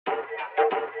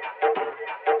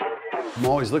I'm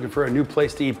always looking for a new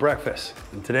place to eat breakfast.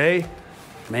 And today,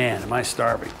 man, am I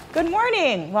starving. Good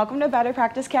morning. Welcome to Better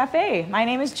Practice Cafe. My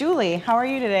name is Julie. How are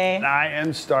you today? I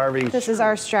am starving. This is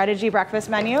our strategy breakfast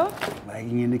menu.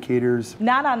 Lagging indicators.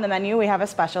 Not on the menu, we have a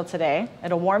special today.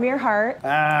 It'll warm your heart.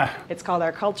 It's called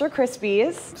our Culture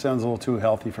Krispies. Sounds a little too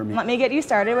healthy for me. Let me get you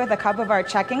started with a cup of our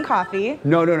check-in coffee.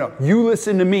 No. You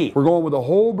listen to me. We're going with a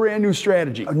whole brand new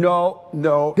strategy.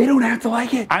 No. They don't have to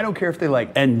like it. I don't care if they like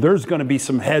it. And there's gonna be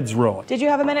some heads rolling. Did you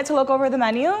have a minute to look over the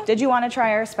menu? Did you want to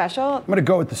try our special? I'm gonna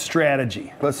go with the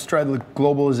strategy. Let's try the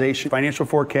globalization, financial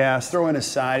forecast, throw in a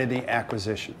side of the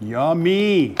acquisition.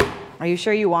 Yummy. Are you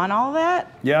sure you want all of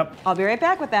that? Yep. I'll be right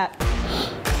back with that.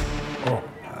 Oh,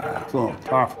 it's a little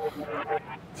tough.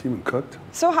 It's even cooked.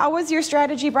 So how was your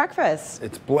strategy breakfast?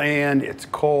 It's bland, it's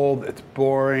cold, it's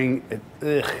boring,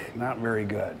 not very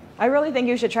good. I really think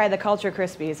you should try the Culture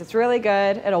Krispies. It's really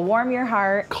good. It'll warm your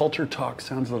heart. Culture talk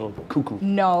sounds a little cuckoo.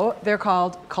 No, they're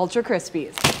called Culture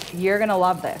Krispies. You're gonna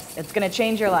love this. It's gonna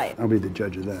change your life. I'll be the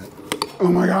judge of that. Oh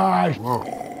my gosh. Whoa.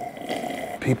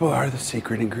 People are the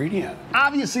secret ingredient.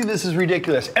 Obviously this is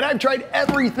ridiculous, and I've tried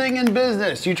everything in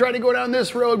business. You try to go down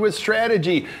this road with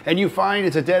strategy, and you find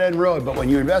it's a dead-end road, but when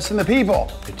you invest in the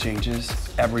people, it changes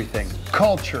everything.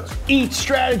 Culture, eat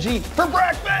strategy for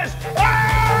breakfast!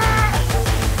 Ah!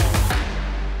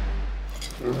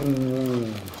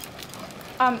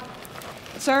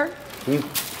 Sir? You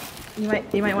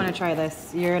might want to try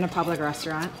this. You're in a public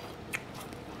restaurant.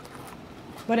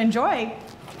 But enjoy.